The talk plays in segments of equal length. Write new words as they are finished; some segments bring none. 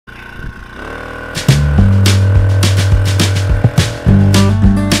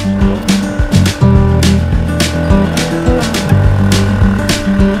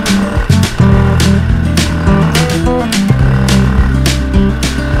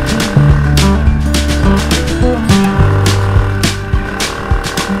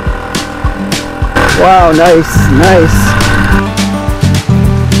Wow, nice, nice.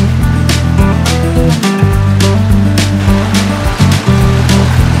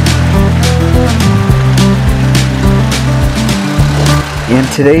 In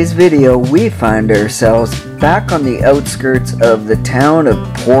today's video, we find ourselves back on the outskirts of the town of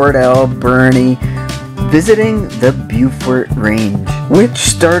Port Alberni, visiting the Beaufort Range, which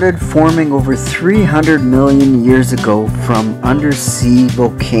started forming over 300 million years ago from undersea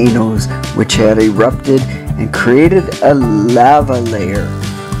volcanoes which had erupted and created a lava layer.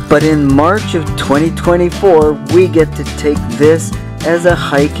 But in March of 2024, we get to take this as a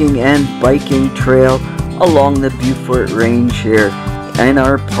hiking and biking trail along the Beaufort Range here in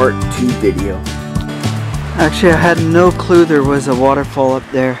our part 2 video. Actually, I had no clue there was a waterfall up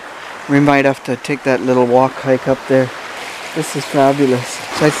there. We might have to take that little walk hike up there. This is fabulous.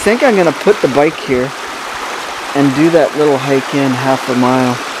 So I think I'm gonna put the bike here and do that little hike in half a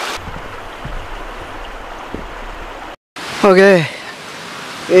mile. Okay,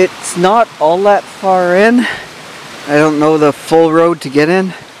 it's not all that far in. I don't know the full road to get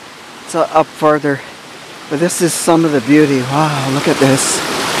in. It's up farther. But this is some of the beauty. Wow, look at this.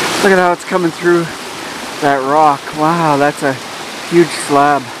 Look at how it's coming through that rock. Wow, that's a huge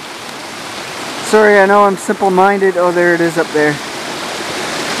slab. Sorry, I know I'm simple-minded. Oh, there it is up there.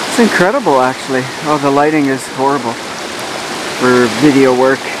 It's incredible, actually. Oh, the lighting is horrible for video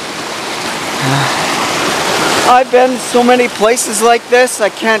work. I've been so many places like this, I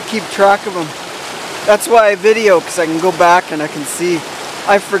can't keep track of them. That's why I video, because I can go back and I can see.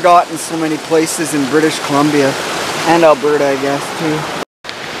 I've forgotten so many places in British Columbia and Alberta, I guess, too.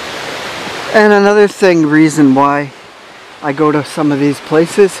 And another reason why I go to some of these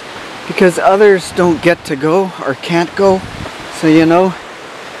places, because others don't get to go or can't go. So, you know,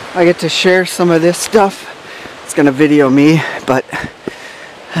 I get to share some of this stuff. It's gonna video me, but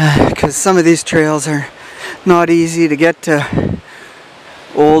because some of these trails are not easy to get to,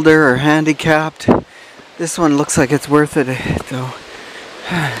 older or handicapped. This one looks like it's worth it though.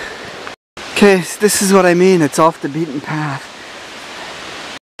 Okay, so this is what I mean. It's off the beaten path.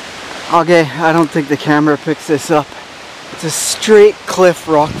 Okay, I don't think the camera picks this up. It's a straight cliff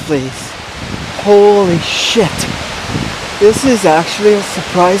rock face. Holy shit. This is actually a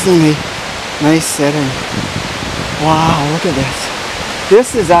surprisingly nice setting. Wow, look at this.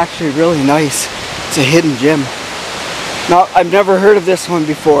 This is actually really nice. It's a hidden gem. Now, I've never heard of this one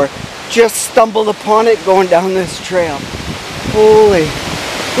before. Just stumbled upon it going down this trail. Holy,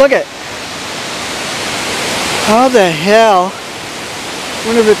 look at. How the hell?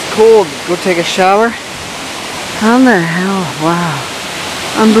 Wonder if it's cold. Go take a shower. How the hell?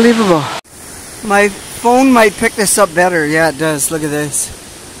 Wow. Unbelievable. My phone might pick this up better. Yeah, it does. Look at this.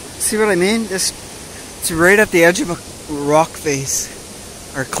 See what I mean? It's right at the edge of a rock face.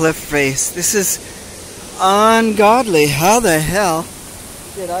 Or cliff face. This is ungodly. How the hell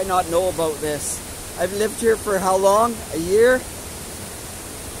did I not know about this? I've lived here for how long? A year?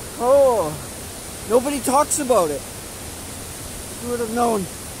 Oh, nobody talks about it. Who would have known?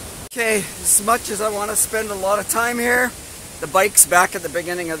 Okay, as much as I want to spend a lot of time here, the bike's back at the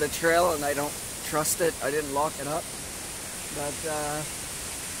beginning of the trail and I don't trust it. I didn't lock it up. But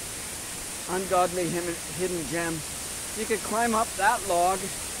ungodly hidden gem. You could climb up that log,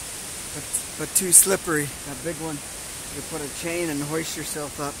 but too slippery. That big one. You could put a chain and hoist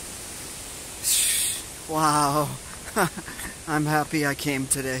yourself up. Wow. I'm happy I came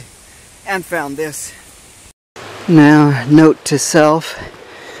today and found this. Now, note to self,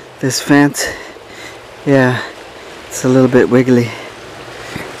 this fence, yeah, it's a little bit wiggly.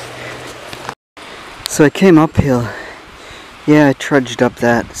 So I came uphill. Yeah, I trudged up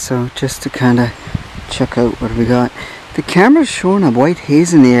that, so just to kind of check out what we got. The camera's showing a white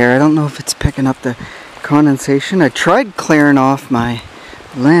haze in the air. I don't know if it's picking up the condensation. I tried clearing off my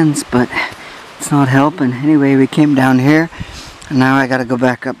lens, but it's not helping. Anyway, we came down here, and now I gotta go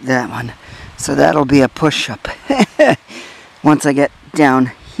back up that one. So that'll be a push-up once I get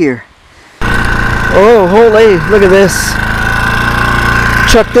down here. Oh, holy, look at this.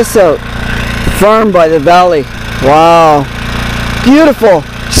 Check this out. Farm by the valley. Wow. Beautiful.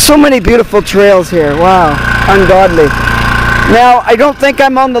 So many beautiful trails here. Wow. Ungodly. Now, I don't think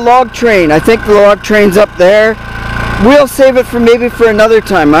I'm on the log train. I think the log train's up there. We'll save it for maybe for another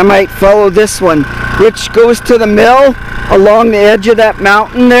time. I might follow this one, which goes to the mill along the edge of that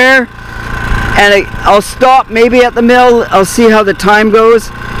mountain there. And I'll stop maybe at the mill. I'll see how the time goes.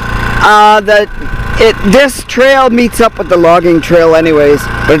 This trail meets up with the logging trail anyways,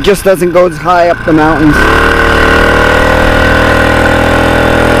 but it just doesn't go as high up the mountains.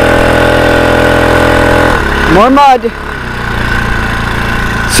 More mud.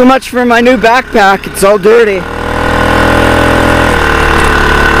 So much for my new backpack. It's all dirty.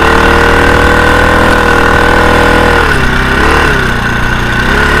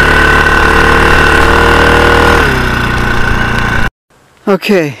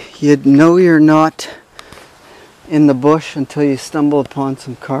 Okay, you know you're not in the bush until you stumble upon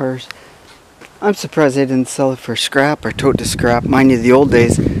some cars. I'm surprised they didn't sell it for scrap or tote to scrap. Mind you, the old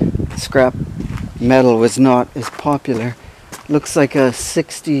days, scrap metal was not as popular. Looks like a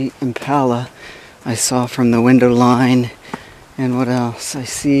 60 Impala I saw from the window line. And what else? I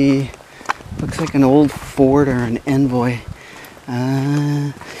see, looks like an old Ford or an Envoy.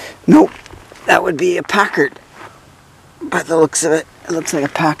 Nope, that would be a Packard. By the looks of it, it looks like a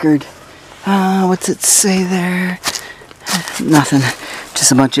Packard. What's it say there? Nothing,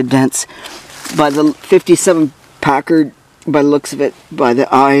 just a bunch of dents. By the 57 Packard, by the looks of it, by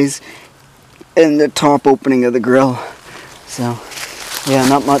the eyes and the top opening of the grill. So, yeah,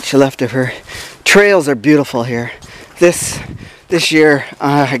 not much left of her. Trails are beautiful here. This year,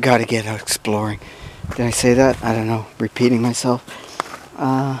 I gotta get out exploring. Did I say that? I don't know, repeating myself.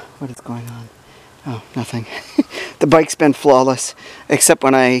 What is going on? Oh, nothing. The bike's been flawless, except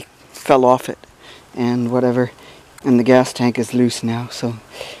when I fell off it and whatever. And the gas tank is loose now, so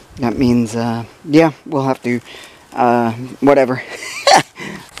that means, yeah, we'll have to, whatever.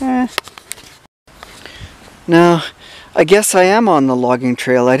 Now, I guess I am on the logging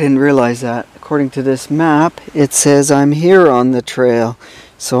trail. I didn't realize that. According to this map, it says I'm here on the trail.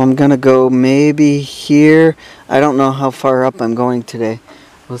 So I'm gonna go maybe here. I don't know how far up I'm going today.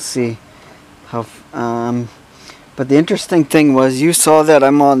 We'll see. But the interesting thing was, you saw that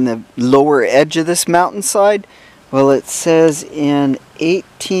I'm on the lower edge of this mountainside. Well, it says in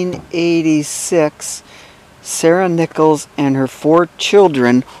 1886, Sarah Nichols and her 4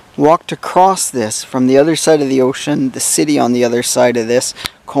 children walked across this from the other side of the ocean, the city on the other side of this,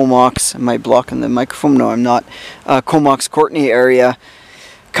 Comox. Am I blocking the microphone? No, I'm not. Comox, Courtenay area,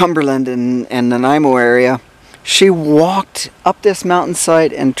 Cumberland and Nanaimo area. She walked up this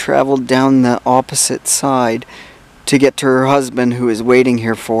mountainside and traveled down the opposite side to get to her husband, who is waiting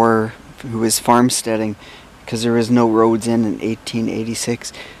here for her, who is farmsteading, because there was no roads in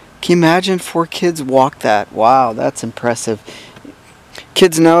 1886. Can you imagine 4 kids walk that? Wow, that's impressive.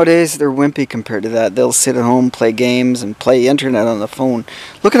 Kids nowadays, they're wimpy compared to that. They'll sit at home, play games, and play internet on the phone.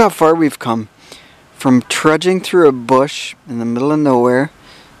 Look at how far we've come. From trudging through a bush in the middle of nowhere,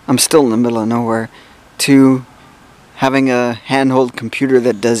 I'm still in the middle of nowhere, to having a handheld computer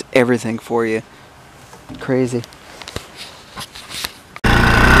that does everything for you. Crazy.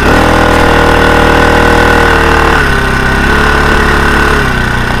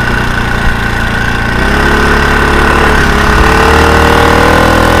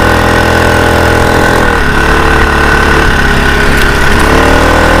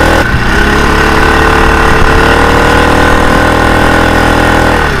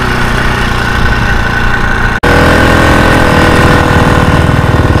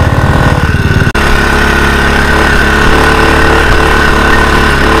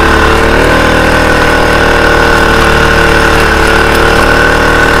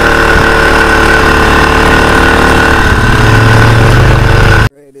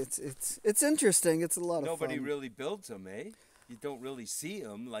 It's interesting. It's a lot of fun. Nobody really builds them, eh? You don't really see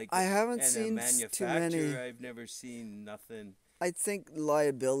them. Like, I haven't seen too many. I've never seen nothing. I think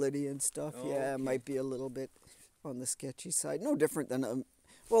liability and stuff, Oh, yeah, okay. might be a little bit on the sketchy side. No different than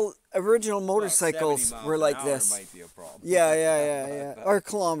well, original motorcycles were like this. Might be a problem. Yeah. Or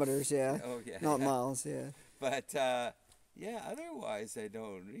kilometers, yeah. Oh, yeah. Not miles, yeah. But yeah, otherwise I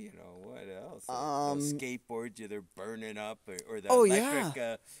don't. You know what else? Those skateboards, they're burning up, or the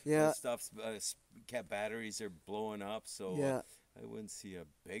electric stuff's batteries are blowing up. So yeah. I wouldn't see a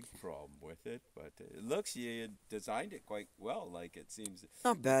big problem with it. But it looks you designed it quite well. Like, it seems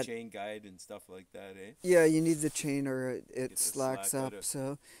not bad. Chain guide and stuff like that, eh? Yeah, you need the chain or it slacks up.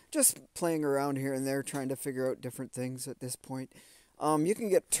 So just playing around here and there, trying to figure out different things at this point. You can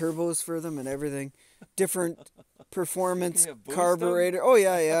get turbos for them and everything. Different performance carburetor. Them? Oh,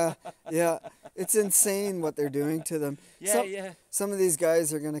 yeah. It's insane what they're doing to them. Some of these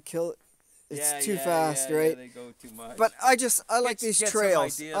guys are going to kill it. It's too fast, right? Yeah, they go too much. But I like these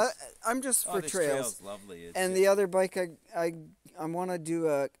trails. I'm just for this trails. trail's lovely. And the other bike, I want to do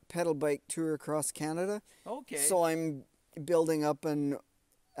a pedal bike tour across Canada. Okay. So I'm building up an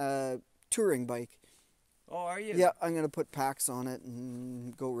touring bike. Oh, are you? Yeah, I'm going to put packs on it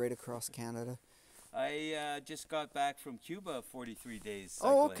and go right across Canada. I just got back from Cuba 43 days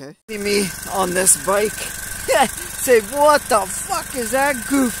cycling. Oh, okay. See me on this bike. Say, what the fuck is that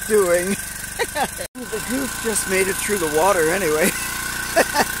goof doing? The goof just made it through the water anyway.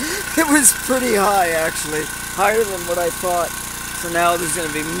 It was pretty high, actually. Higher than what I thought. So now there's going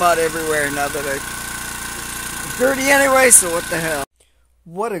to be mud everywhere now that I'm dirty anyway, so what the hell.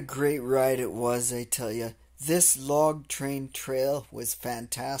 What a great ride it was, I tell you. This log train trail was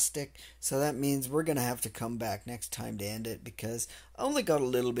fantastic. So that means we're going to have to come back next time to end it because I only got a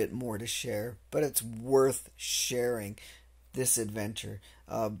little bit more to share. But it's worth sharing this adventure.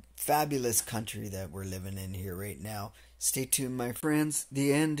 Fabulous country that we're living in here right now. Stay tuned, my friends.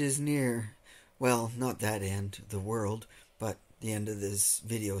 The end is near. Well, not that end, the world, but the end of this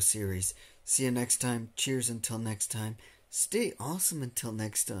video series. See you next time. Cheers until next time. Stay awesome until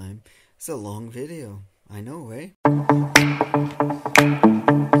next time. It's a long video. I know, eh?